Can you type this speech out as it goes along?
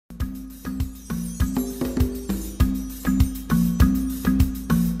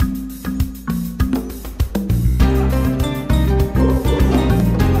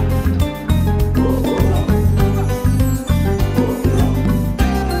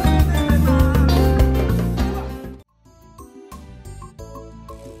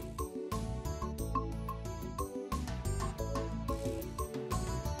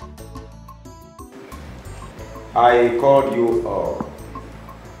I called you all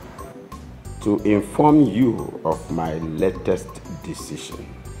to inform you of my latest decision.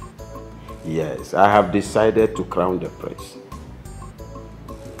 Yes, I have decided to crown the prince.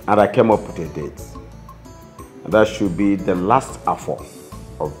 And I came up with a date. And that should be the last hour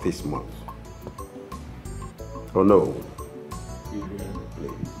of this month. Oh no.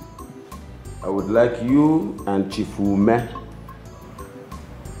 Please. I would like you and Chief Ume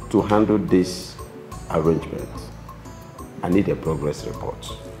to handle this arrangement. I need a progress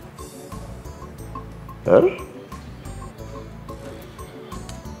report. Huh?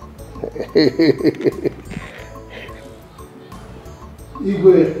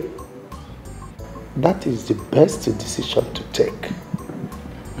 Igwe, that is the best decision to take.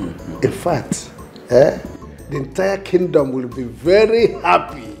 In fact, the entire kingdom will be very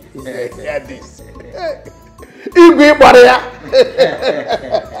happy if they hear this. Igwe Maria!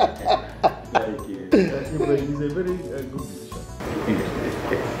 Thank you. It's a very good decision.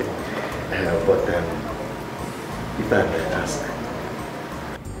 But if I may ask,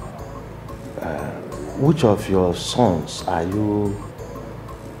 which of your sons are you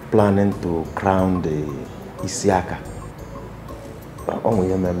planning to crown the Isiaka?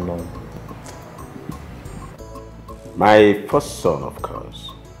 My first son, of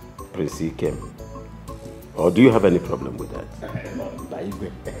course, Prince Ikem. Or do you have any problem with that?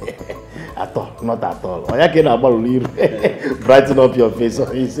 At all, not at all. Brighten up your face.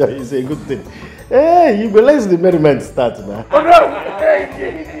 It's a good thing. Hey, you will let the merriment start now. Oh no!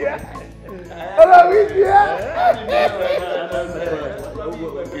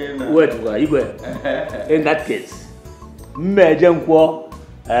 Wait, in that case, Mejenkwo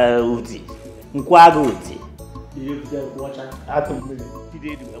Uti, Nkwago Uti. You watch out.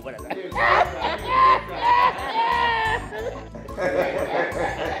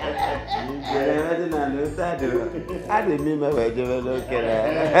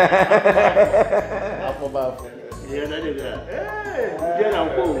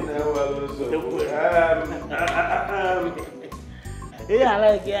 Yeah, I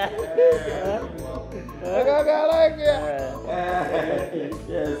like it. I like it.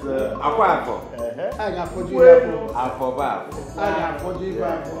 Yes, I got for you.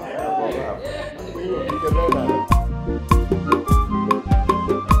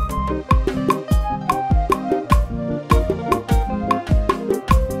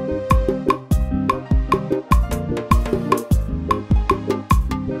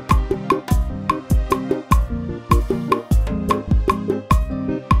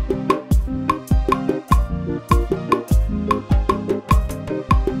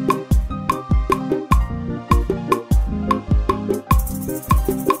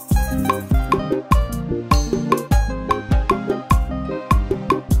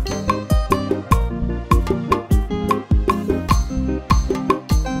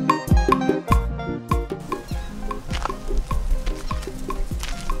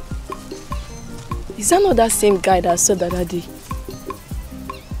 Is that not that same guy that I saw the other day?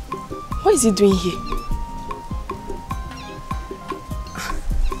 What is he doing here?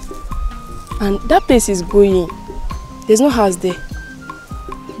 And that place is going. There's no house there.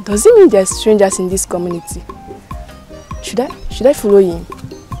 Does it mean there are strangers in this community? Should I follow him?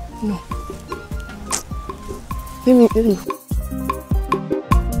 No. Let me.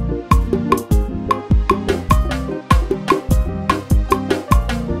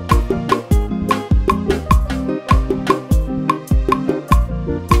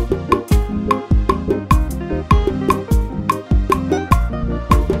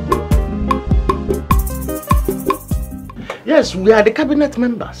 Yes, we are the cabinet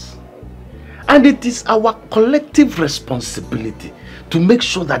members. And it is our collective responsibility to make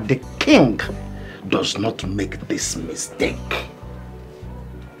sure that the king does not make this mistake.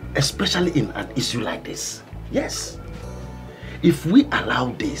 Especially in an issue like this. Yes. If we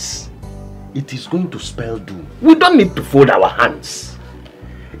allow this, it is going to spell doom. We don't need to fold our hands.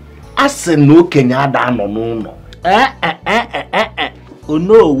 As a no Kenya no. Oh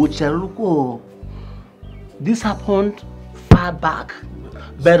no, Wucheruko. This happened far back.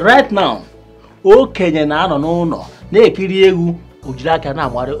 But right now, Kenya no.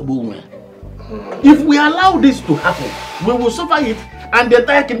 If we allow this to happen, we will suffer it, and the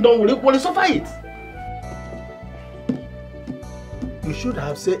entire kingdom will equally suffer it. You should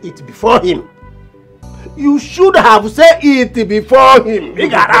have said it before him. You should have said it before him.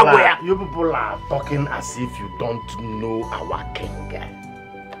 You people are talking as if you don't know our king.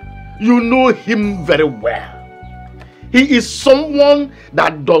 You know him very well. He is someone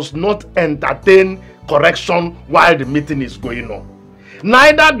that does not entertain correction while the meeting is going on.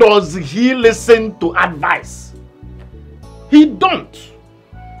 Neither does he listen to advice. He don't.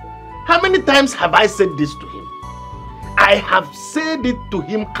 How many times have I said this to him? I have said it to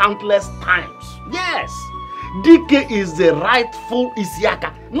him countless times. Yes, DK is the rightful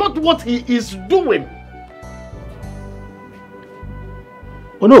Isiaka, not what he is doing.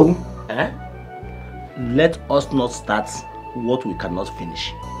 Oh no. Let us not start what we cannot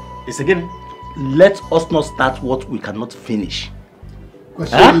finish. It's again. Let us not start what we cannot finish.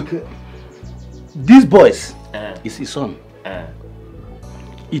 These boys is his son.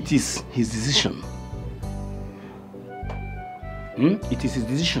 It is his decision. It is his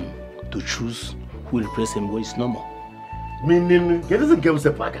decision to choose who will replace him when it's normal. Meaning, he doesn't give us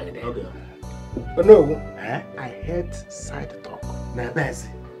a pack. No, I heard side talk. Na bezi.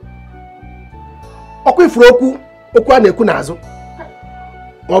 Okwu ifuru okwu a na-ekwu n'azụ.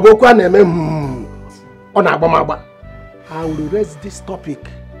 Ma ọ bụ okwu a na-eme ọ na-agba m agba. I will raise this topic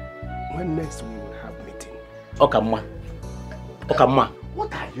when next we will have meeting. Okamma.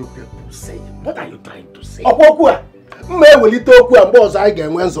 What are you people saying? What are you trying to say? Okwu a mma ewelite okwu a mgbe ọzọ anyị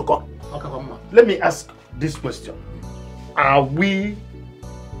ga-enwe nzukọ. Let me ask this question. Are we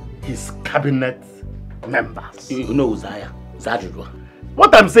his cabinet members? You know Uzaya.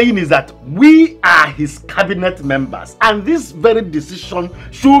 What I'm saying is that we are his cabinet members, and this very decision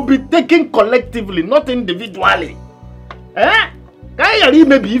should be taken collectively, not individually. Can you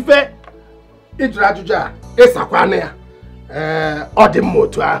maybe if Ijuru ajụjụ a ịsakwana ya. Ọ dị mma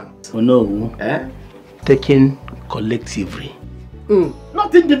otu ahụ. Oh no. Taken collectively.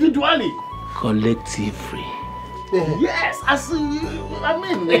 Not individually. Collectively. Yes, I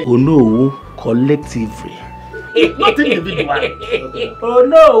mean. Oh no, collectively. Not individually. Oh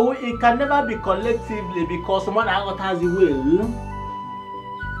no, it can never be collectively because someone has the will.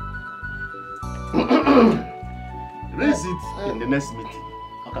 Raise it in the next meeting.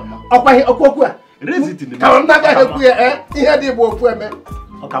 Okwu a. Raise it in the next meeting. Ka m na-agaghị ekwu ya ihe dị bụ okwu eme.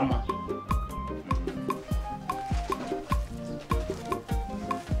 Okamma.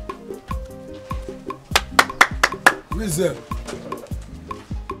 Who is there?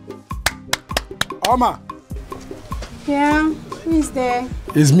 Oma. Yeah, who is there?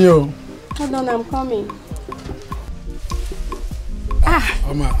 It's me. Hold on, I'm coming.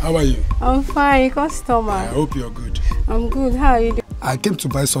 Oma, how are you? I'm fine, customer. I hope you're good. I'm good, how are you doing? I came to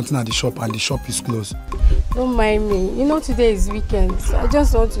buy something at the shop and the shop is closed. Don't mind me. You know today is weekend, so I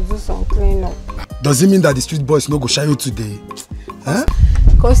just want to do some cleanup. Does it mean that the street boys no go shy you today? Huh?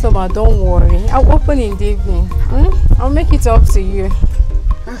 Customer, don't worry. I'll open in the evening. I'll make it up to you.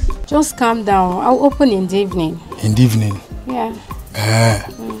 Just calm down. I'll open in the evening. In the evening? Yeah.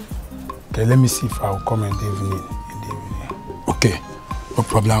 Okay, let me see if I'll come in the evening. Okay, no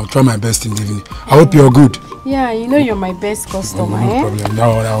problem. I'll try my best in the evening. I hope you're good. Yeah, you know you're my best customer, No problem.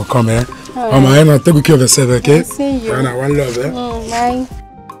 No, I'll come, Right. Mama, take good care of yourself, okay? I'll see you. One love, Bye.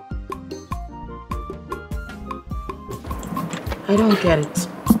 I don't get it.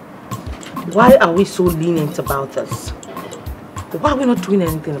 Why are we so lenient about this? Why are we not doing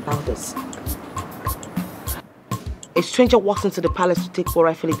anything about this? A stranger walks into the palace to take what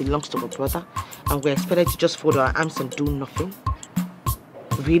rightfully belongs to my brother, and we're expected to just fold our arms and do nothing?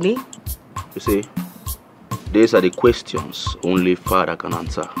 Really? You see, these are the questions only Father can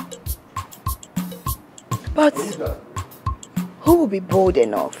answer. But who will be bold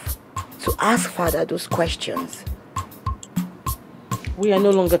enough to ask Father those questions? We are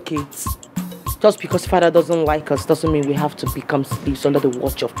no longer kids. Just because Father doesn't like us doesn't mean we have to become slaves under the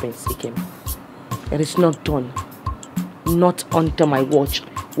watch of Prince Ikem. It is not done. Not under my watch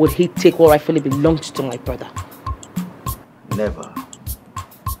would he take what rightfully belongs to my brother. Never.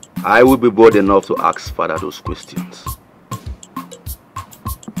 I will be bold enough to ask Father those questions.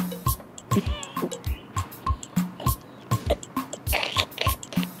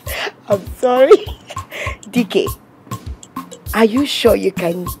 I'm sorry. DK, are you sure you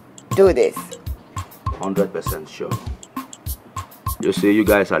can do this? 100% sure. You see, you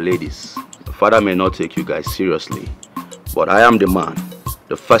guys are ladies. Father may not take you guys seriously, but I am the man,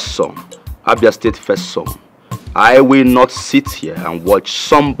 the first son, Abia State first son. I will not sit here and watch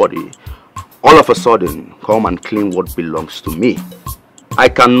somebody all of a sudden come and claim what belongs to me. I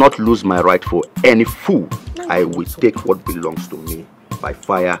cannot lose my right for any fool. I will take what belongs to me by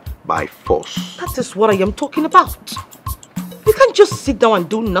fire, by force. That is what I am talking about. You can't just sit down and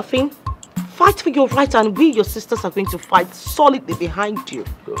do nothing. Fight for your right, and we, your sisters, are going to fight solidly behind you.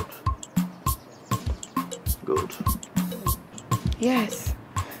 Good. Good. Yes.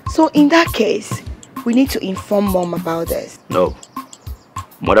 So in that case, we need to inform Mom about this. No.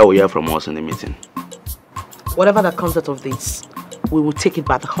 Mother will hear from us in the meeting. Whatever that comes out of this, we will take it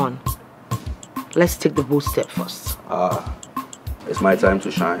by the horn. Let's take the bold step first. It's my time to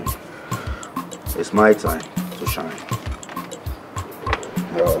shine. It's my time to shine.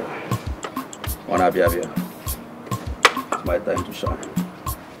 Yo, it's my time to shine.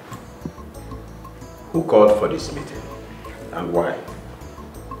 Who called for this meeting and why?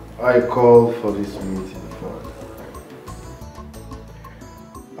 I called for this meeting, Father.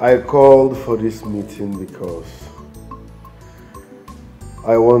 I called for this meeting because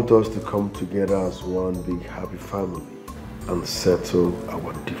I want us to come together as one big happy family and settle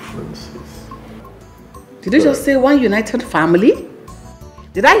our differences. Did you just say one united family?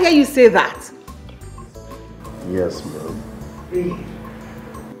 Did I hear you say that? Yes, ma'am.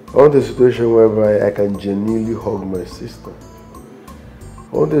 I want a situation whereby I can genuinely hug my sister.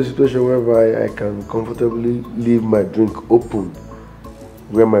 I want a situation whereby I can comfortably leave my drink open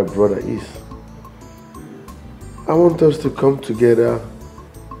where my brother is. I want us to come together,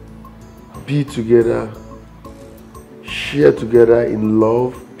 be together, share together in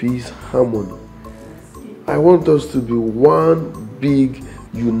love, peace, harmony. I want us to be one big,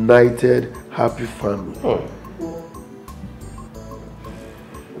 united, happy family.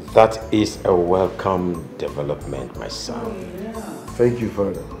 That is a welcome development, my son. Thank you,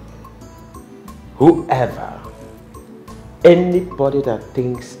 Father. Anybody that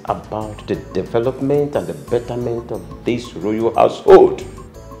thinks about the development and the betterment of this royal household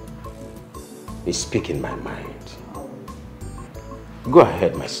is speaking my mind. Go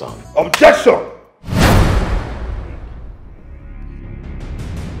ahead, my son. Objection!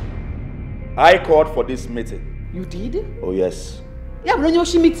 I called for this meeting. You did? Oh, yes. Yeah, but no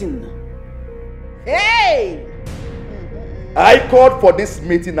meeting. Hey! I called for this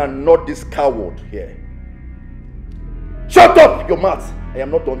meeting and not this coward here. Shut up your mouth. I am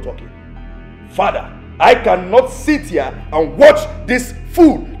not done talking. Father, I cannot sit here and watch this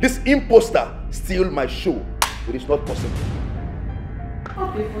fool, this imposter, steal my show. It is not possible.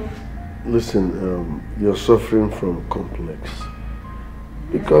 Listen, you're suffering from complex.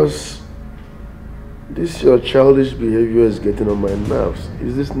 Because this your childish behavior is getting on my nerves.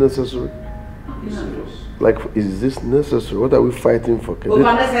 Is this necessary? Like, is this necessary? What are we fighting for?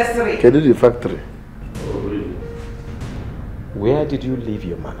 Unnecessary. Can do the factory? Where did you leave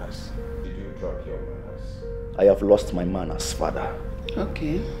your manners? Did you drop your manners? I have lost my manners, Father.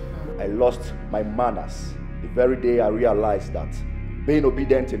 Okay. I lost my manners the very day I realized that being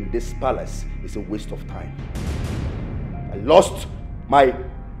obedient in this palace is a waste of time. I lost my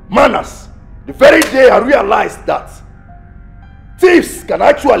manners the very day I realized that thieves can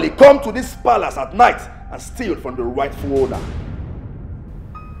actually come to this palace at night and steal from the rightful owner.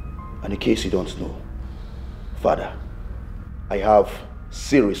 And in case you don't know, Father, I have a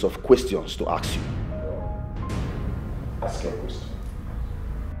series of questions to ask you. Ask your question.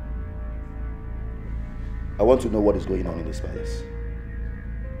 I want to know what is going on in this palace.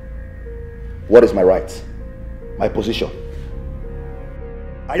 What is my right? My position?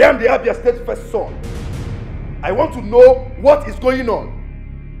 I am the Abia State first son. I want to know what is going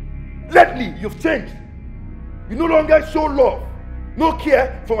on. Lately, you've changed. You no longer show love, no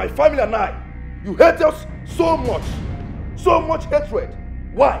care for my family and I. You hate us so much hatred.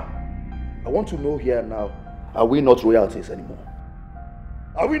 Why? I want to know here now, are we not royalties anymore?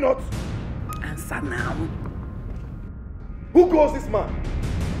 Are we not? Answer now. Who calls this man?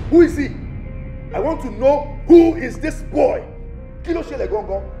 Who is he? I want to know who is this boy? Kilo Shele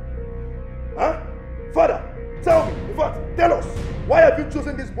Gongo? Huh? Father, tell me, in fact, tell us, why have you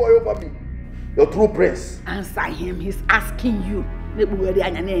chosen this boy over me? Your true prince. Answer him, he's asking you.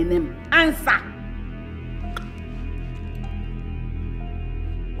 Answer.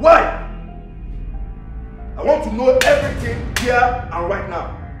 Why? I want to know everything here and right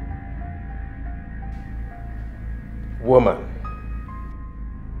now. Woman,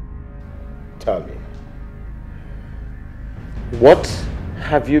 tell me, what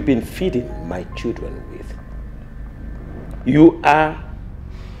have you been feeding my children with? You are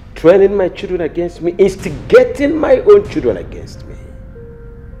training my children against me, instigating my own children against me.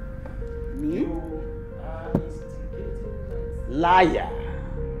 You are instigating my liar.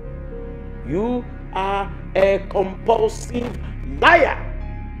 You are a compulsive liar.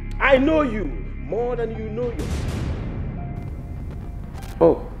 I know you more than you know yourself.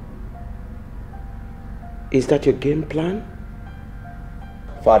 Oh, is that your game plan?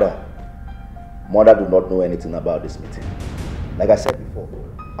 Father, Mother do not know anything about this meeting. Like I said before,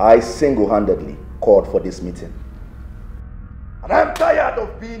 I single-handedly called for this meeting. And I am tired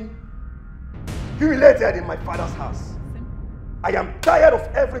of being humiliated in my father's house. I am tired of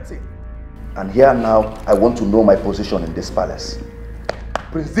everything. And here now, I want to know my position in this palace.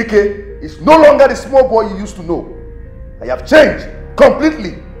 Prince Dike is no longer the small boy you used to know. I have changed.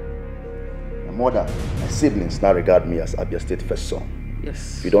 Completely. My mother, my siblings now regard me as Abia State first son.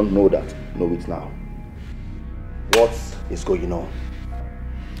 Yes. If you don't know that, know it now. What is going on?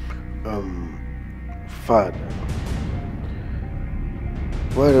 Father,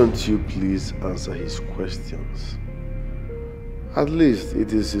 why don't you please answer his questions? At least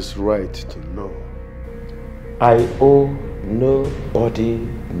it is his right to know. I owe nobody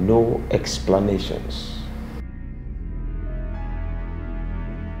no explanations.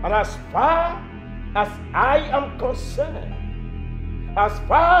 And as far as I am concerned, as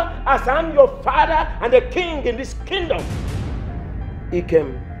far as I'm your father and the king in this kingdom,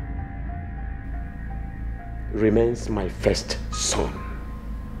 Ikem remains my first son.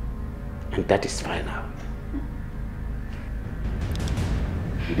 And that is final.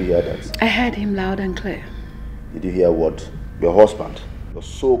 Did you hear that? I heard him loud and clear. Did you hear what your husband, your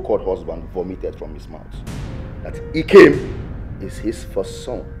so-called husband, vomited from his mouth? That Ikem is his first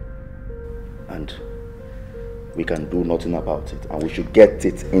son. And we can do nothing about it. And we should get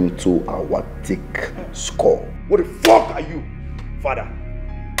it into our thick skull. What the fuck are you, Father?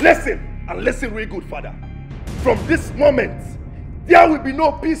 Listen, and listen really good, Father. From this moment, there will be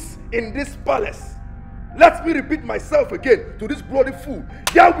no peace in this palace. Let me repeat myself again to this bloody fool.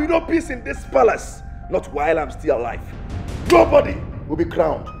 There will be no peace in this palace. Not while I'm still alive. Nobody will be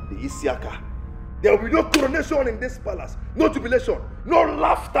crowned the Isiaka. There will be no coronation in this palace. No jubilation. No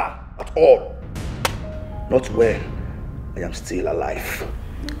laughter at all. Not when I am still alive.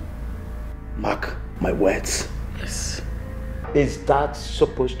 Mark my words. Yes. Is that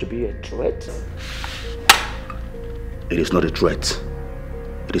supposed to be a threat? It is not a threat.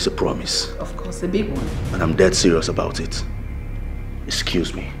 It is a promise. Of course, a big one. And I'm dead serious about it.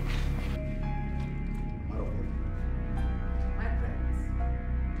 Excuse me.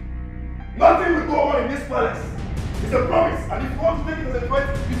 Nothing will go on in this palace. It's a promise. And if you want to take it as a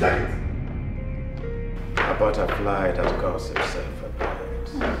threat, you take it. A butterfly that calls himself a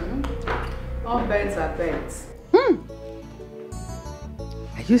bird. All birds are birds.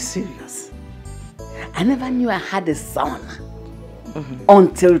 Are you serious? I never knew I had a son.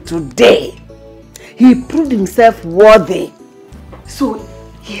 Until today. He proved himself worthy. So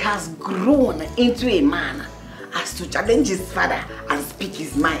he has grown into a man as to challenge his father and speak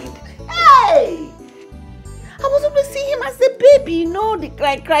his mind. Hey! I was able to see him as a baby, you know, the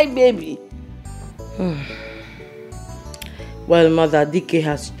cry baby. Well, Mother, DK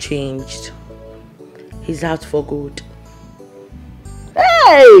has changed. He's out for good.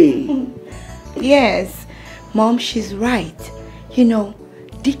 Hey! Yes, Mom, she's right. You know,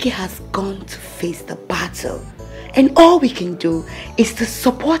 DK has gone to face the battle. And all we can do is to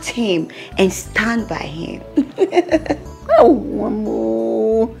support him and stand by him. Oh,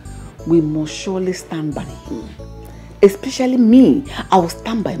 Mamo. We must surely stand by him. Especially me, I will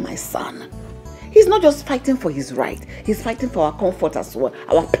stand by my son. He's not just fighting for his right, he's fighting for our comfort as well,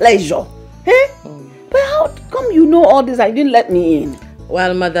 our pleasure. Eh? But how come you know all this and you didn't let me in?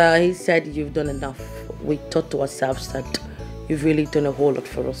 Well, Mother, he said you've done enough. We thought to ourselves that you've really done a whole lot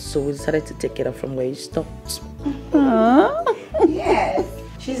for us, so we decided to take it up from where you stopped. Yes,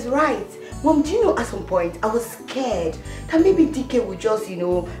 she's right. Mom, do you know at some point I was scared that maybe DK would just, you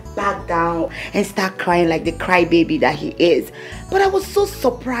know, back down and start crying like the crybaby that he is. But I was so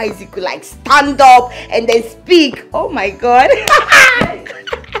surprised he could like stand up and then speak. Oh my God.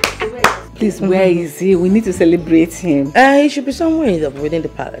 Please, where is he? We need to celebrate him. He should be somewhere within the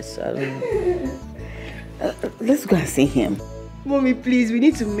palace. Let's go and see him. Mommy, please, we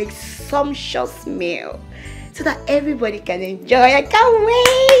need to make sumptuous meal so that everybody can enjoy. I can't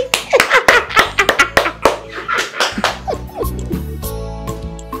wait.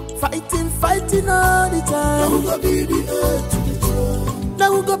 Fighting all the time. Now we go be the heir to the throne. Now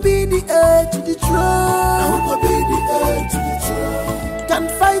we go be the heir to the throne. Now we go be the heir to the throne. Can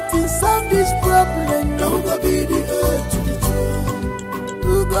fighting solve this problem? Now we go be the heir to the throne.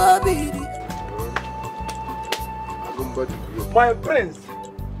 We go be the. My friends,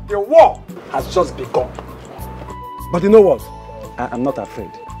 the war has just begun. But you know what? I am not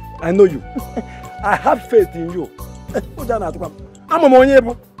afraid. I know you. I have faith in you. I'm a money.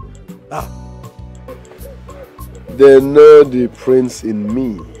 They know the prince in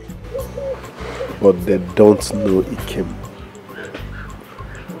me, but they don't know Ikem.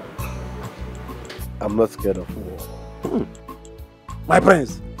 I'm not scared of war. My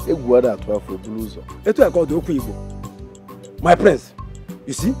prince. My prince,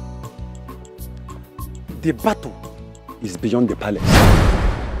 you see, the battle is beyond the palace.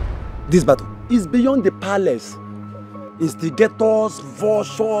 This battle is beyond the palace. Instigators,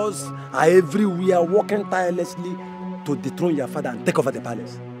 vultures are everywhere, working tirelessly to dethrone your father and take over the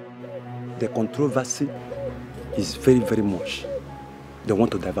palace. The controversy is very, very much. They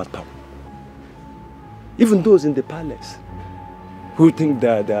want to divert power. Even those in the palace who think they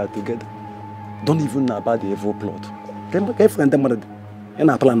are together don't even know about the evil plot.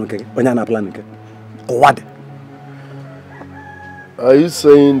 Are you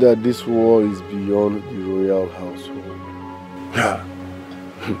saying that this war is beyond the royal household?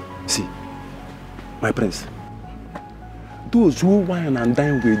 See, my prince, those who wine and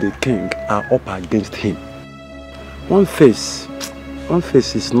dine with the king are up against him. One face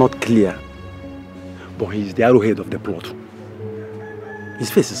is not clear, but he is the arrowhead of the plot. His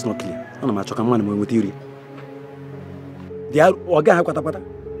face is not clear. The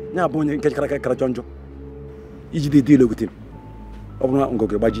deal with him.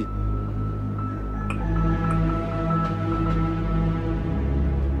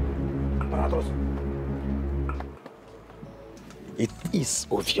 It is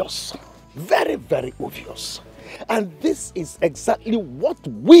obvious, very, very obvious. And this is exactly what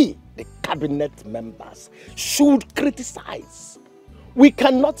we, the cabinet members, should criticize. We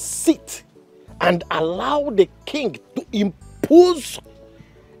cannot sit and allow the king to impose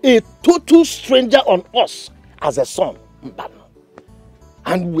a total stranger on us as a son.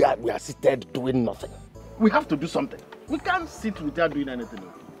 And we are seated doing nothing. We have to do something. We can't sit without doing anything.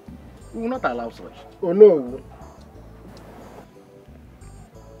 We will not allow such. Oh no.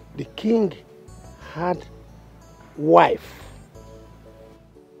 The king had wife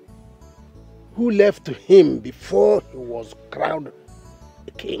who left to him before he was crowned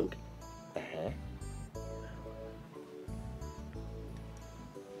a king.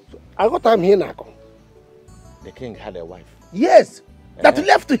 So I got time here now. The king had a wife. Yes, that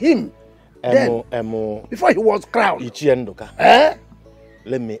left to him. Then, before he was crowned.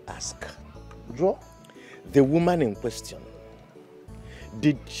 Let me ask. The woman in question,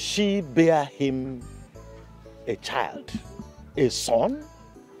 did she bear him a child, a son,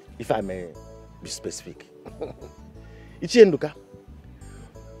 if I may be specific? Ichienduka,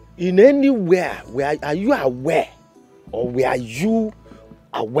 in anywhere, are you aware, or were you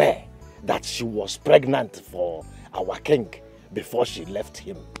aware that she was pregnant for our king before she left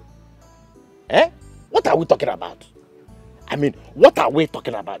him? What are we talking about? I mean, what are we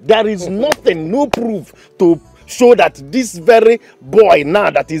talking about? There is nothing, no proof to show that this very boy now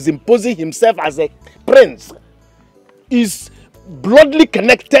that is imposing himself as a prince is bloodly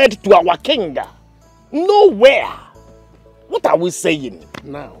connected to our king. Nowhere. What are we saying?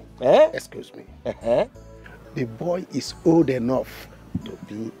 Now, excuse me. The boy is old enough to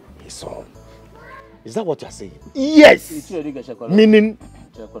be his son. Is that what you're saying? Yes. Meaning?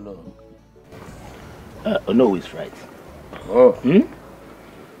 No, it's right.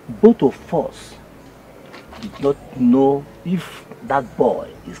 Both of us did not know if that boy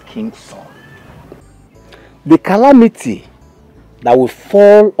is king's son. The calamity that will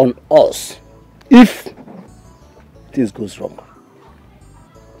fall on us if this goes wrong,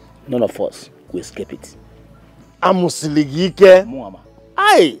 none of us will escape it.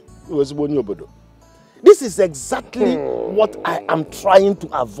 This is exactly what I am trying to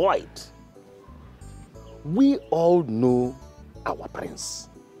avoid. We all know our prince,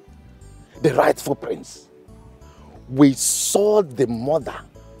 the rightful prince. We saw the mother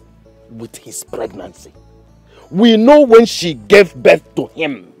with his pregnancy. We know when she gave birth to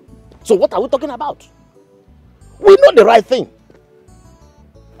him. So what are we talking about? We know the right thing.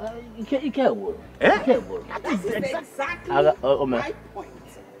 That is exactly my point.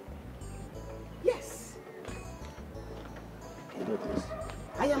 Yes.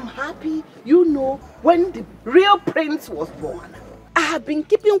 I am happy, you know, when the real prince was born. I have been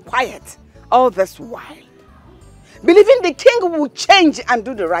keeping quiet all this while, believing the king will change and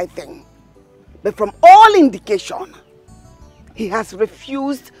do the right thing. But from all indication, he has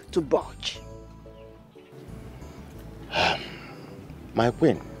refused to budge. My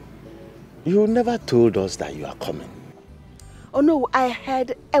queen, you never told us that you are coming. Oh no, I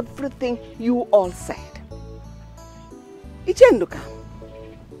heard everything you all said. Ichenduka,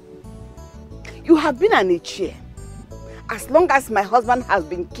 you have been an Ichie as long as my husband has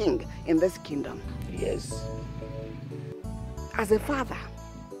been king in this kingdom. Yes. As a father,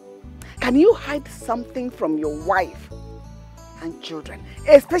 can you hide something from your wife and children,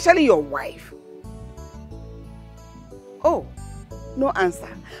 especially your wife? Oh, no answer.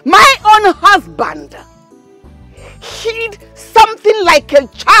 My own husband hid something like a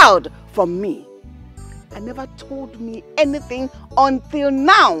child from me and never told me anything until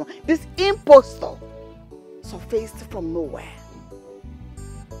now. This impostor surfaced from nowhere.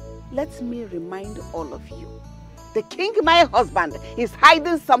 Let me remind all of you the king, my husband, is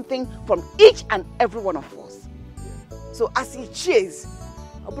hiding something from each and every one of us. So as he cheers,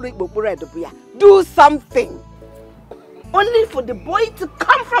 do something. Only for the boy to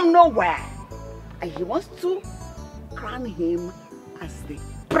come from nowhere. And he wants to crown him as the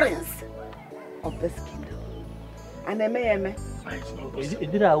prince of this kingdom. And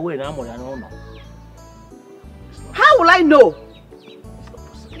how will I know?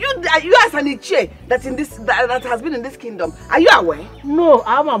 You as an Iche that has been in this kingdom, are you aware? No,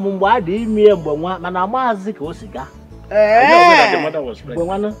 I'm a Mumbadi, me and Bonwa, and I'm a Zikosiga. The mother was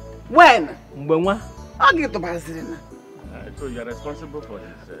pregnant. When? I'll get to Barcelona. So you're responsible for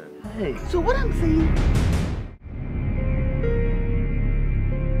this. Hey. So what I'm saying?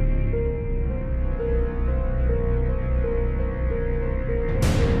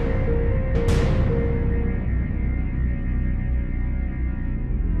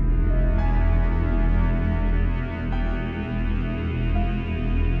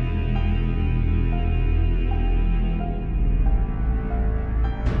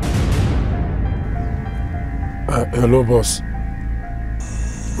 Hello, boss.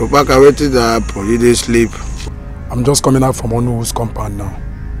 Opaka, wait till that happen. You didn't sleep. I'm just coming out from Onu's compound now.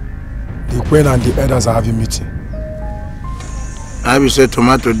 The queen and the elders are having meeting. I will say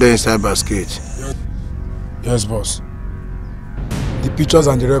tomato there inside basket. Yes, boss. The pictures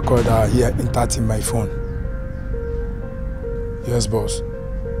and the record are here intact in my phone. Yes, boss.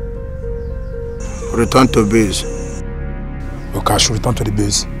 Return to base. Okay, I should return to the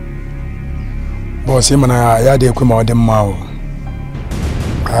base. Boss, him and I had the equipment of them now.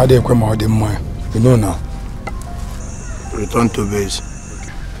 I had the equipment of them now. You know now. Return to base.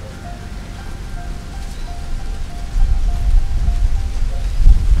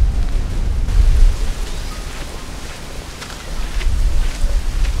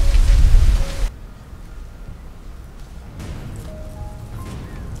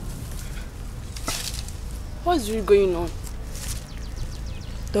 What's really going on?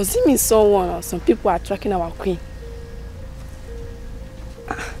 Does it mean someone or some people are tracking our queen?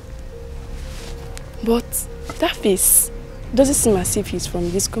 But that face doesn't seem as if he's from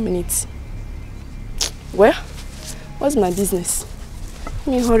this community. Well, what's my business? Let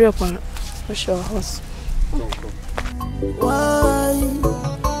me hurry up and rush our house. Why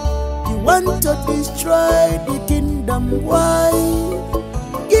you want to destroy the kingdom? Why?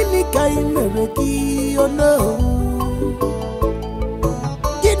 Guinea kind mereki, oh no.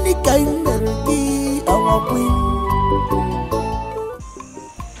 Guinea kind mereki, our queen.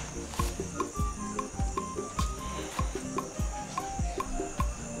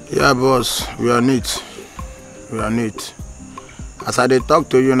 Yeah, boss, we are neat. We are neat. As I talk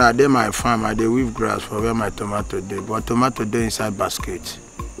to you now, they my farm, I weave grass for where my tomato dey, but tomato dey inside basket.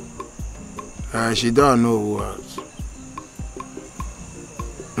 She don't know words.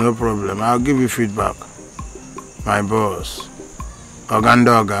 No problem, I'll give you feedback. My boss.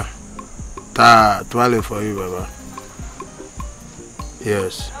 Ogandoga. Ta, twale for you, Baba.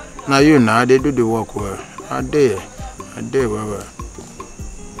 Yes. Now you know, they do the work well. I dare, Baba.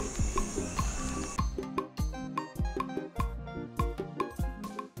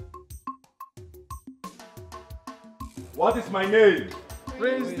 What is my name?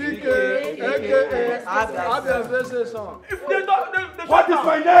 Prince DK, aka Abia Station. What is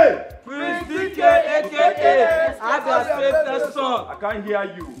my name? Prince DK, aka Abia Station. I can't hear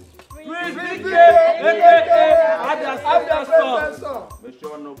you. Prince DK, aka Abia Station. Make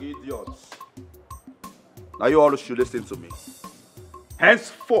sure no idiots. Now you all should listen to me.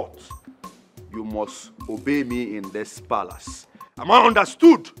 Henceforth, you must obey me in this palace. Am I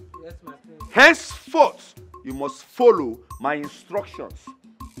understood? Yes, my friend. Henceforth, you must follow my instructions.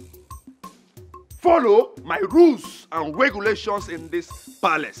 Follow my rules and regulations in this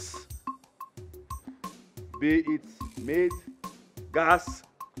palace. Be it maid, gas,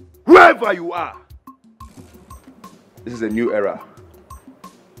 whoever you are. This is a new era.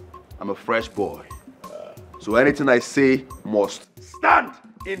 I'm a fresh boy. So anything I say must stand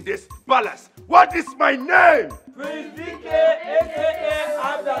in this palace. What is my name? Prince DK, aka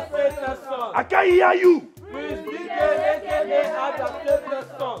Abia Station. I can't hear you. Prince DK, aka Abia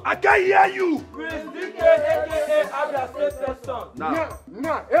Station. I can't hear you. Prince DK, aka Abia Station.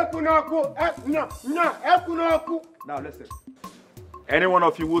 Now listen. Any one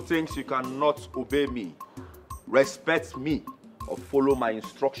of you who thinks you cannot obey me, respect me, or follow my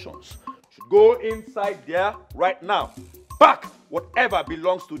instructions, should go inside there right now. Pack whatever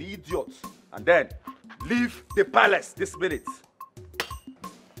belongs to the idiots, and then leave the palace this minute.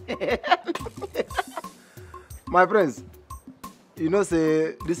 My friends, you know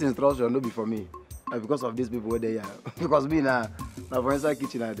say this instruction no be for me. because of these people where they are. Because me now, for inside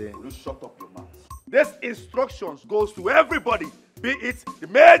kitchen are there. You shut up your mouth. This instructions goes to everybody, be it the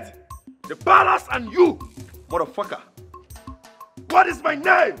maid, the palace, and you, motherfucker. What is my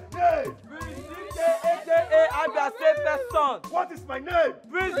name? Name. aka Abia Safest Son. What is my name?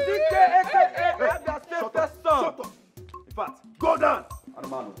 Prince DK aka Abia Safest Son. Shut up. In fact, go down.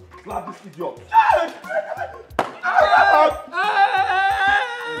 Anamano, slap this idiot.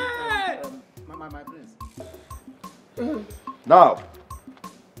 My prince. Now,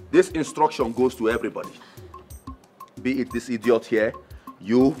 this instruction goes to everybody. Be it this idiot here,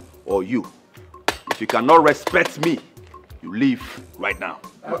 you, or you. If you cannot respect me, you leave right now.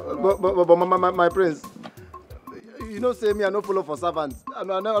 But my prince, you know, say me, I no follow for servants. I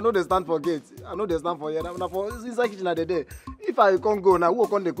know they stand for gates. I know they stand for here. Now for inside kitchen at the day. If I can't go now, who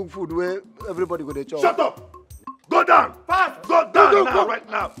can they cook food where everybody go to chop? Shut up! Go down! Fast! Go down now, right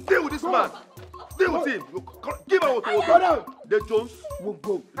now. Deal with this man. Deal with him. Give her what you want. The Jones.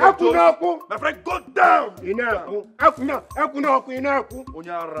 Go. My friend, go down.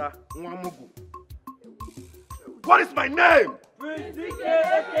 What is my name? Prince DK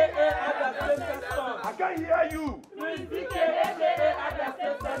aka Abia Safest Son. I can't hear you. Prince DK aka Abia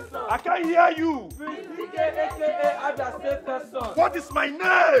Safest Son. I can't hear you. Prince DK aka Abia Safest Son. What is my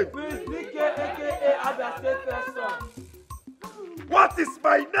name? Prince DK aka Abia Safest Son. What is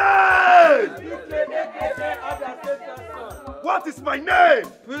my name? Prince DK aka Abia Safest Son. What is my name?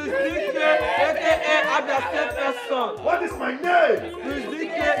 Prince DK aka Abia Safest Son. What is my name? Prince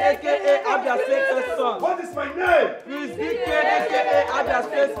DK aka Abia Safest Son. What is my name? Prince DK aka Abia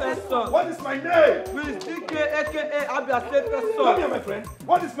Safest Son. What is my name? Prince DK aka Abia Safest Son. Come here, my friend.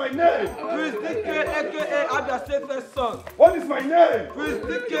 What is my name? Prince DK aka Abia Safest Son. What is my name? Prince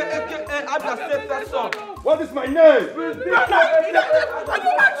DK aka Abia Safest Son. What is my name? Prince DK aka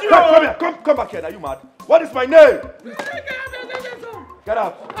Come here. Come back here. Are you mad? What is my name? Get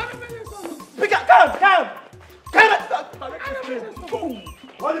out. Pick up. Come.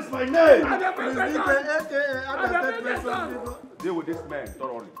 What is my name? Deal with this man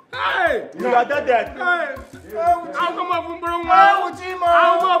thoroughly. Hey! You are dead. Hey!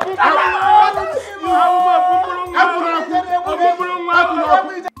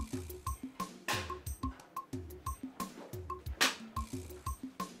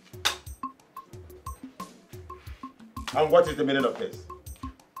 And what is the meaning of this?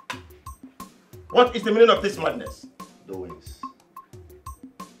 What is the meaning of this madness? Doings.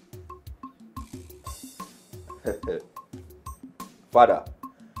 Father,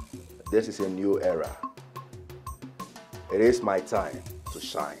 this is a new era. It is my time to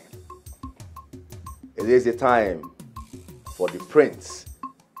shine. It is the time for the prince,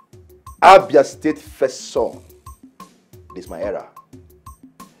 Abia State first son. This is my era.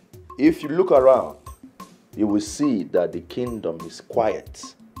 If you look around, you will see that the kingdom is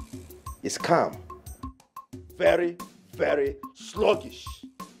quiet, it's calm, very, very sluggish.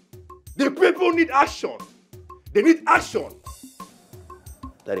 The people need action. They need action.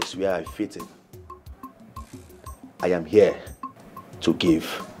 That is where I fit in. I am here to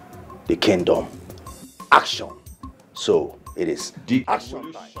give the kingdom action. So it is the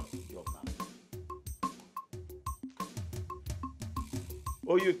action time.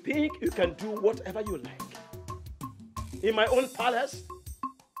 Or you think you can do whatever you like in my own palace?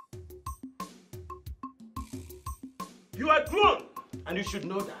 You are grown and you should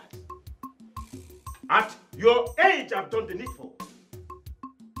know that. At your age, I've done the needful.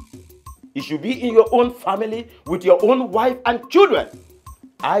 You should be in your own family with your own wife and children.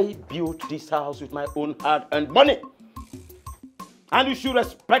 I built this house with my own hard-earned money. And you should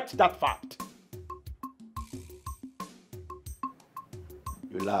respect that fact.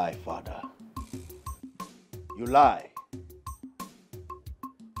 You lie, Father. You lie.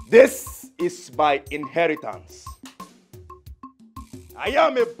 This is my inheritance. I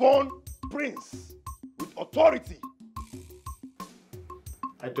am a born prince with authority.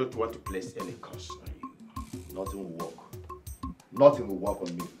 I don't want to place any curse on you. Nothing will work. Nothing will work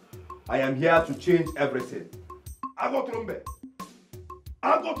on me. I am here to change everything. Ago Trumbe.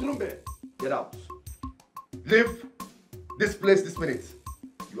 Get out. Leave this place this minute.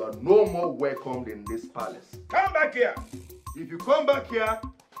 You are no more welcomed in this palace. Come back here. If you come back here,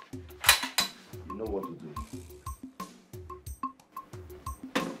 you know what to do.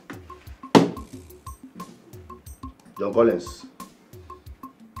 John Collins,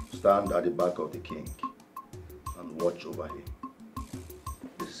 stand at the back of the king and watch over him.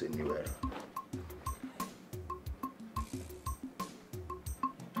 This is a new era.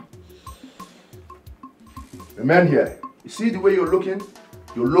 The man here, you see the way you're looking?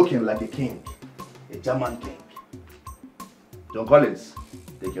 You're looking like a king. German king. John Collins,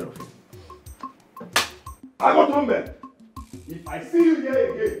 take care of him. I got home, man. If I see you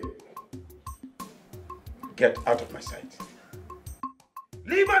here again, Get out of my sight.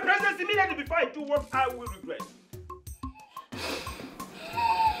 leave my presence immediately before I do what I will regret.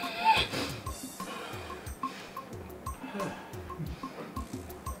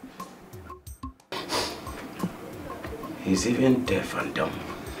 He's even deaf and dumb.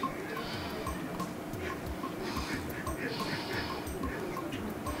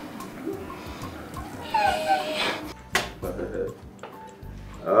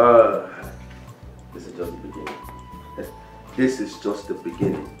 This is just the beginning. This is just the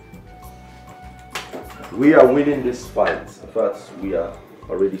beginning. We are winning this fight. In fact, we are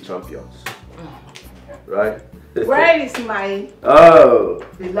already champions. Right? Where is my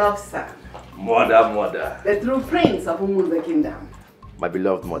beloved son? Mother. The true prince of the kingdom. My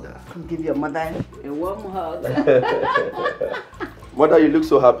beloved mother. Come give your mother a warm hug. Mother, you look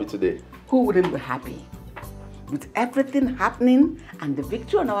so happy today. Who wouldn't be happy? With everything happening and the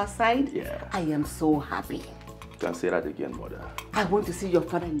victory on our side, I am so happy. You can say that again, mother. I want to see your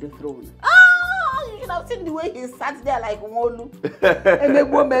father in the throne. Oh, you should have seen the way he sat there like Wolu.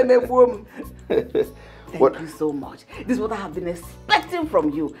 Thank you so much. This is what I have been expecting from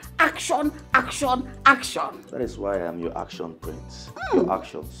you. Action, action, action. That is why I am your action prince, your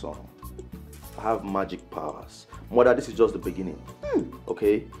action son. I have magic powers. Mother, this is just the beginning.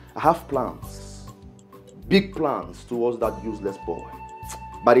 Okay? I have plans. Big plans towards that useless boy.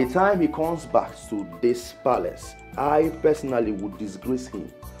 By the time he comes back to this palace, I personally would disgrace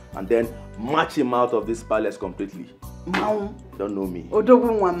him and then march him out of this palace completely. Mom. Don't know me. But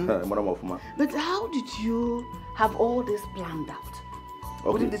how did you have all this planned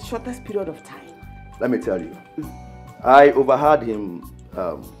out within the shortest period of time? Let me tell you. I overheard him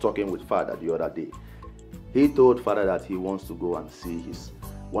talking with father the other day. He told father that he wants to go and see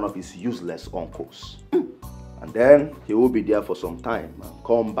one of his useless uncles. And then he will be there for some time and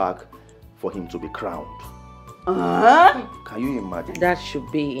come back for him to be crowned. Can you imagine? That should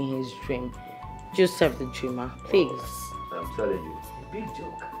be in his dream. Joseph the dreamer, please. I'm telling you. A big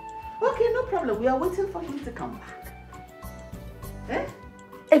joke. Okay, no problem. We are waiting for him to come back.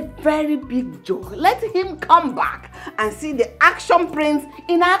 A very big joke. Let him come back and see the action prince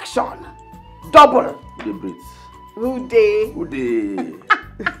in action. Double. The Brits. Uday.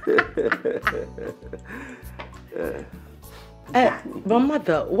 But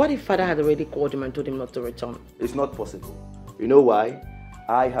mother, what if father had already called him and told him not to return? It's not possible. You know why?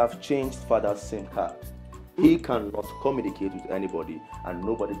 I have changed father's SIM card. He cannot communicate with anybody and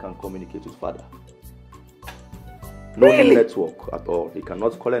nobody can communicate with father. No network at all. He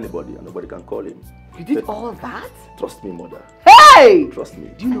cannot call anybody and nobody can call him. You did all that? Trust me, mother. Hey! Trust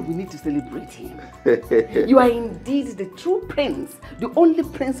me. Do you know we need to celebrate him? You are indeed the true prince, the only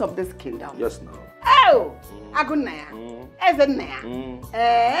prince of this kingdom. Yes, now. Oh! Agunaya. Ezenaya.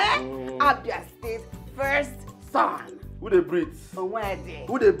 Abia State first son. Who they breathe? Oh, where they?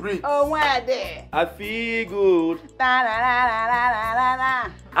 Who they breathe? Oh, where they? I feel good. Da da da da da da da.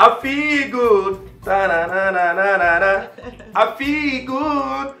 I feel good. Da da da da da da da. I feel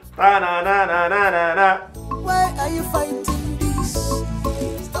good. Da da da da da da da. Why are you fighting this?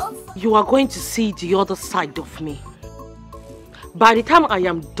 Stop. You are going to see the other side of me. By the time I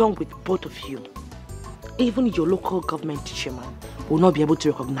am done with both of you, even your local government chairman will not be able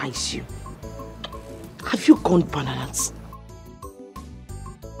to recognize you. Have you gone bananas?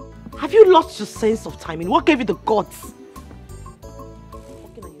 Have you lost your sense of timing? What gave you the guts?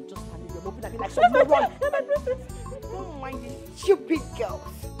 Don't mind these stupid girls.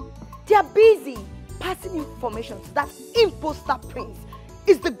 They are busy passing information to that imposter prince.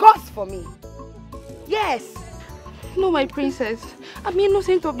 It's the gods for me. Yes. No, my princess. I'm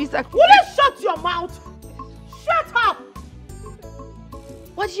innocent of this act. Will you shut your mouth? Shut up!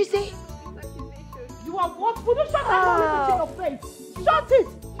 What did you say? You are what? Will you shut up? Your face. Shut it!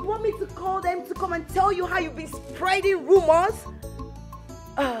 You want me to call them to come and tell you how you've been spreading rumors?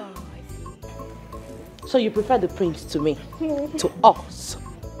 Oh, I see. So you prefer the prince to me? To us?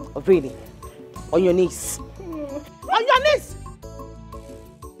 Really? On your knees? On your knees!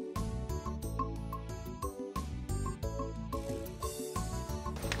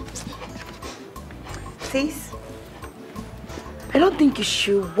 Sis, I don't think you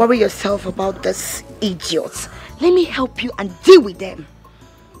should worry yourself about this idiot. Let me help you and deal with them.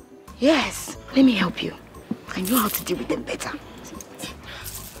 Yes, let me help you. I know how to deal with them better.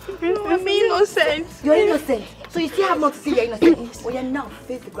 No, I'm innocent. You're innocent. So you still have not to say you're innocent. Well, you're now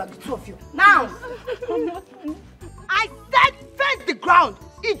face the ground, the two of you. Now! I said face the ground!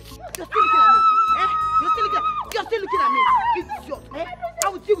 You're still looking at me. You're still looking at me. It's yours. I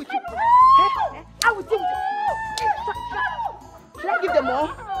will deal with you. I will deal with you. Should I give them more?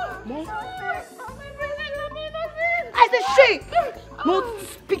 More? I said shake. Not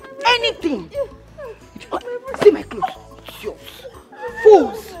speak anything. See my clothes. It's yours.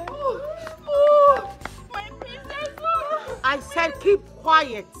 Fools. I said keep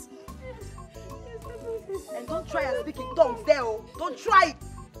quiet. And don't try and speak in tongues there. Don't try it.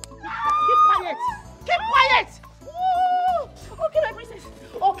 Keep quiet. Keep quiet. Okay, my princess.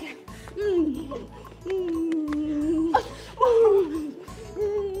 Okay.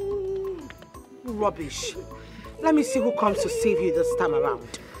 Rubbish. Let me see who comes to save you this time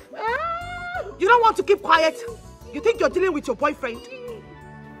around. You don't want to keep quiet? You think you're dealing with your boyfriend?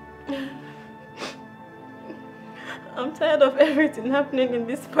 I'm tired of everything happening in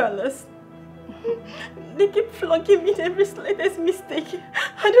this palace. They keep flunking me in every slightest mistake.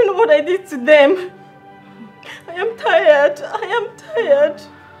 I don't know what I did to them. I am tired. I am tired.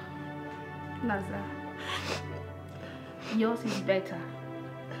 Naza, yours is better.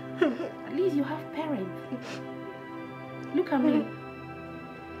 At least you have parents. Look at me.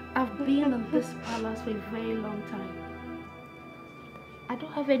 I've been in this palace for a very long time. I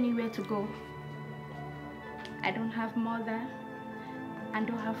don't have anywhere to go. I don't have mother. I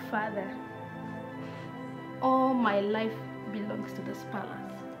don't have father. All my life belongs to this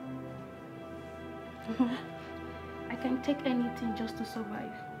palace. I can take anything just to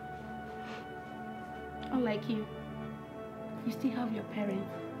survive. Unlike you, you still have your parents.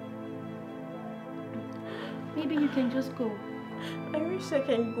 Maybe you can just go. I wish I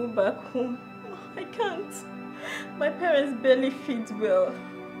can go back home. I can't. My parents barely feed well.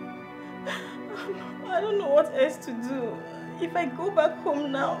 I don't know what else to do. If I go back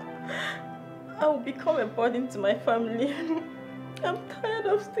home now, I will become a burden to my family. I'm tired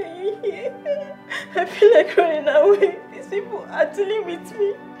of staying here. I feel like running away. These people are dealing with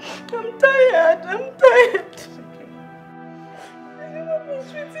me. I'm tired. I'm tired. They've not been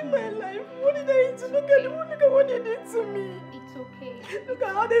treating my life. What did I do? Look at what they did to me. It's okay. Look at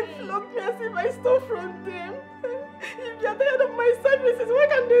how they flogged me as if I stole from them. If they are tired of my services, why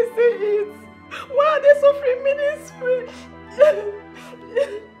can't they say it? Why are they suffering me this way?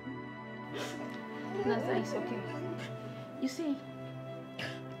 Naza, it's okay. You see,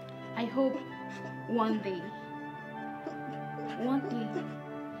 I hope one day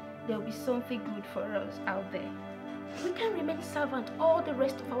there'll be something good for us out there. We can remain servant all the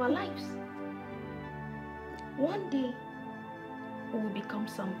rest of our lives. One day we will become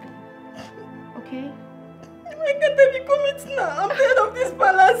something. Okay? Why can't I become it now? I'm tired of this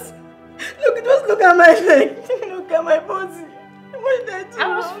palace. Just look at my leg. Look at my body. What did I do?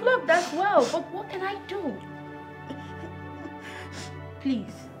 I was flogged as well, but what can I do?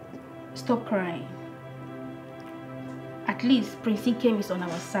 Please, stop crying. At least Prince Ikem is on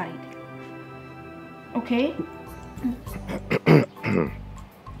our side. Okay?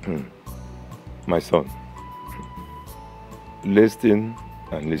 My son, listen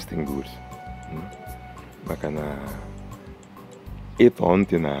and listen good. Makana ito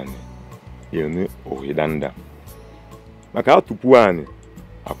onti nani yenu ohidanda. Maka tupu ani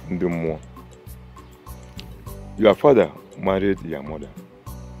afundi mmụọ. Your father married your mother.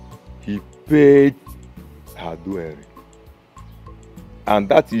 He paid her dowry. And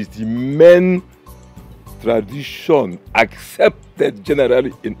that is the main tradition accepted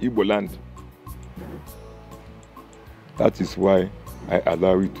generally in Igbo land. That is why I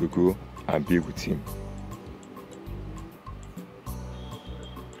allow you to go and be with him.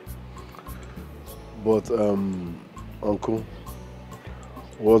 But, Uncle,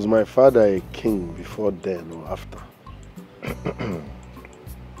 was my father a king before then or after?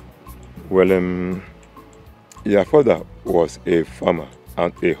 Well, your father was a farmer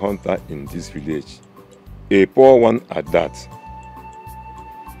and a hunter in this village. A poor one at that.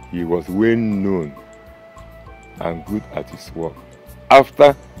 He was well known and good at his work.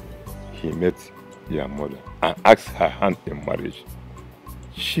 After he met your mother and asked her hand in marriage,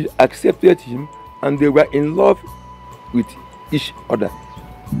 she accepted him and they were in love with each other.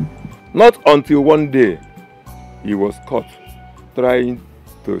 Not until one day he was caught trying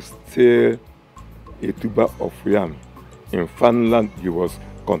to steal a tuber of yam. In Finland, he was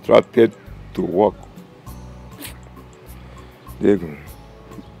contracted to work.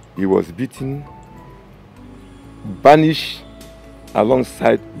 He was beaten, banished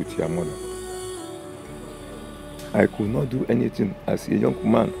alongside with your mother. I could not do anything as a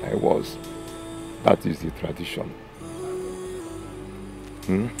young man I was. That is the tradition.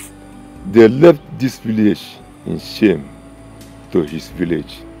 They left this village in shame to his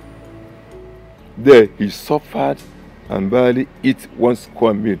village. There he suffered and barely eat 1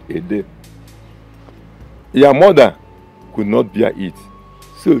 square meal a day. Your mother could not bear it,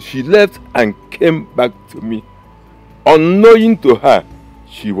 so she left and came back to me. Unknowing to her,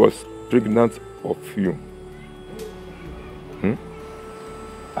 she was pregnant of you.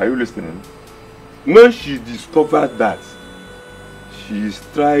 Are you listening? When she discovered that, she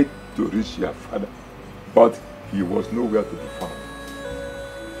tried to reach your father, but he was nowhere to be found.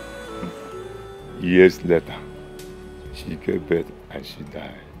 Years later, she gave birth and she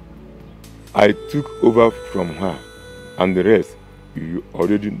died. I took over from her, and the rest you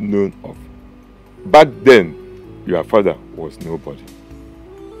already know of. Back then, your father was nobody.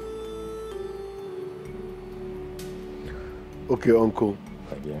 Okay, uncle.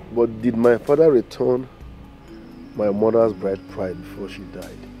 But did my father return my mother's bride pride before she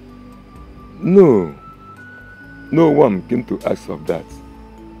died? No. No one came to ask of that.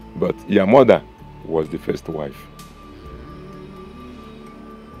 But your mother was the first wife.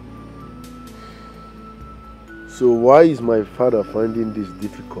 So why is my father finding this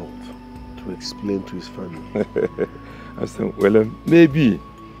difficult to explain to his family? I said, well, maybe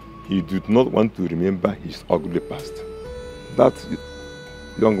he did not want to remember his ugly past. That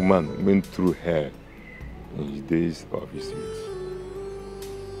young man went through hell in his days of his youth.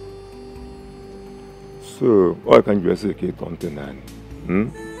 So, all can you say, Kate, on the nine?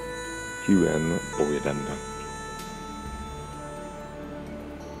 He went away than that.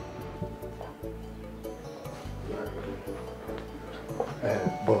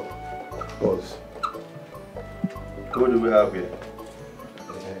 Boss. What do we have here?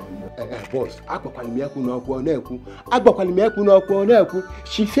 Boss,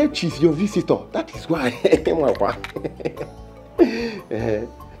 she said she's your visitor. That is why.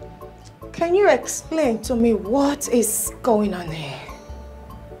 Can you explain to me what is going on here?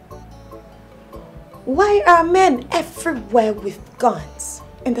 Why are men everywhere with guns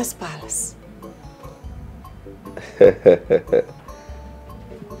in this palace?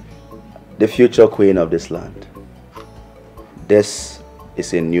 The future queen of this land. This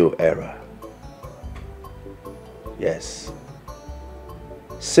is a new era. Yes.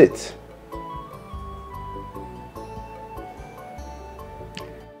 Sit.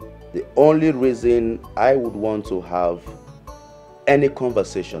 The only reason I would want to have any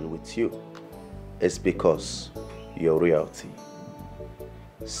conversation with you is because you're royalty.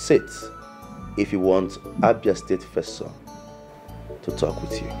 Sit if you want Abia State first son to talk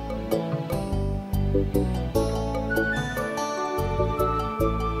with you.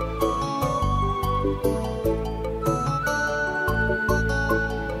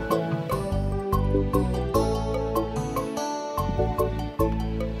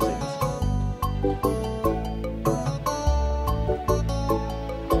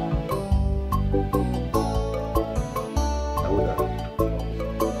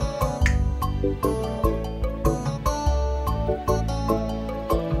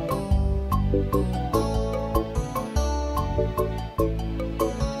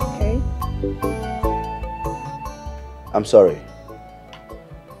 I'm sorry.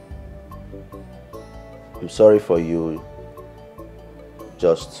 I'm sorry for you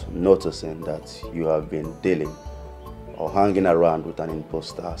just noticing that you have been dealing or hanging around with an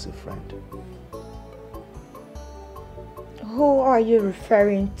imposter as a friend. Who are you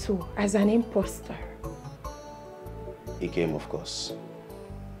referring to as an imposter? Ikem, of course.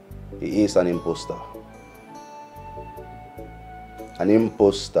 He is an imposter. An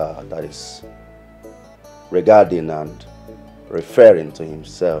imposter that is regarding and referring to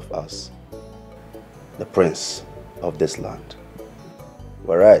himself as the prince of this land.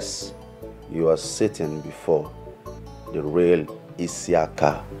 Whereas you are sitting before the real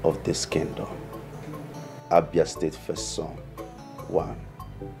Isiaka of this kingdom. Abia State first son, one.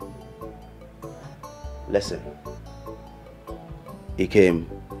 Listen, Ikem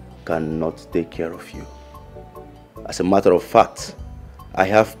cannot take care of you. As a matter of fact, I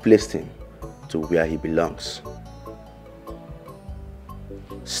have placed him to where he belongs.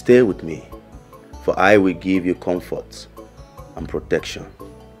 Stay with me, for I will give you comfort and protection.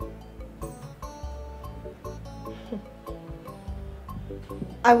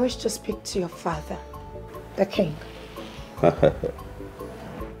 I wish to speak to your father, the king.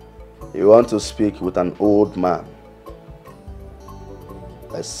 You want to speak with an old man,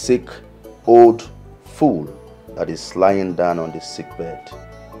 a sick, old fool that is lying down on the sick bed.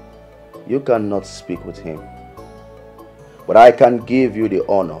 You cannot speak with him. But I can give you the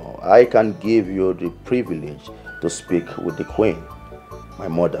honor, I can give you the privilege to speak with the queen, my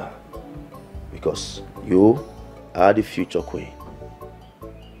mother. Because you are the future queen.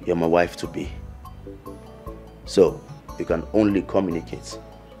 You're my wife to be. So you can only communicate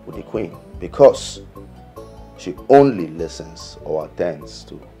with the Queen because she only listens or attends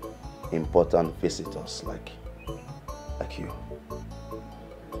to important visitors like you.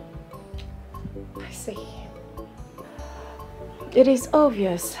 I see. It is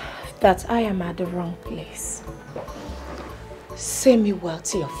obvious that I am at the wrong place. Say me well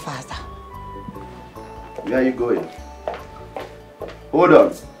to your father. Where are you going? Hold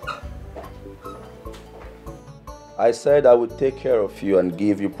on. I said I would take care of you and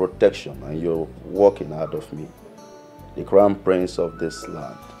give you protection, and you're walking out of me, the crown prince of this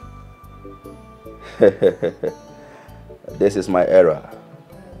land. This is my era.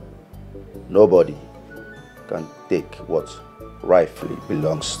 Nobody can take what rightfully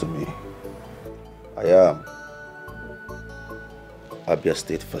belongs to me. I am Abia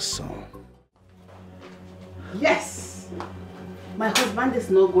State first son. Yes! My husband is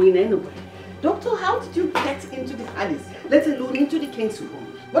not going anywhere. Doctor, how did you get into the palace, let alone into the king's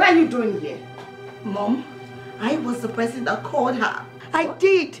room? What are you doing here? Mom, I was the person that called her. I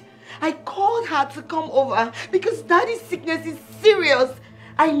did. I called her to come over because Daddy's sickness is serious.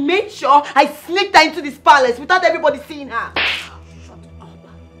 I made sure I sneaked her into this palace without everybody seeing her. Shut up.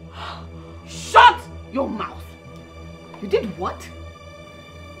 Shut your mouth. You did what?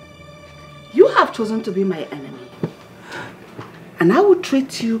 You have chosen to be my enemy. And I will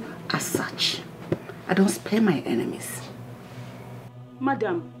treat you as such. I don't spare my enemies.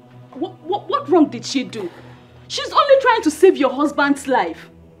 Madam, what wrong did she do? She's only trying to save your husband's life.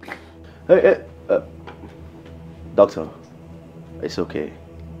 Hey, doctor, it's okay.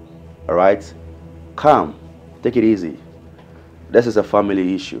 Alright? Calm. Take it easy. This is a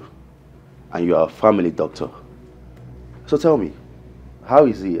family issue. And you are a family doctor. So tell me, how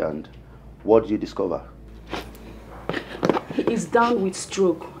is he and what did you discover? He is down with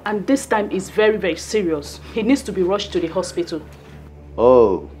stroke, and this time is very, very serious. He needs to be rushed to the hospital.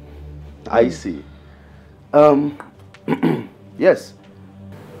 Oh, I see. Yes.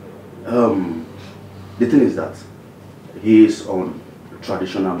 The thing is that he is on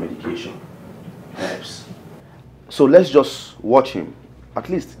traditional medication, herbs. So let's just watch him. At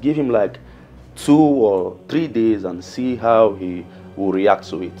least give him like 2 or 3 days and see how he will react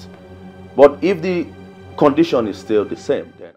to it. But if the condition is still the same, then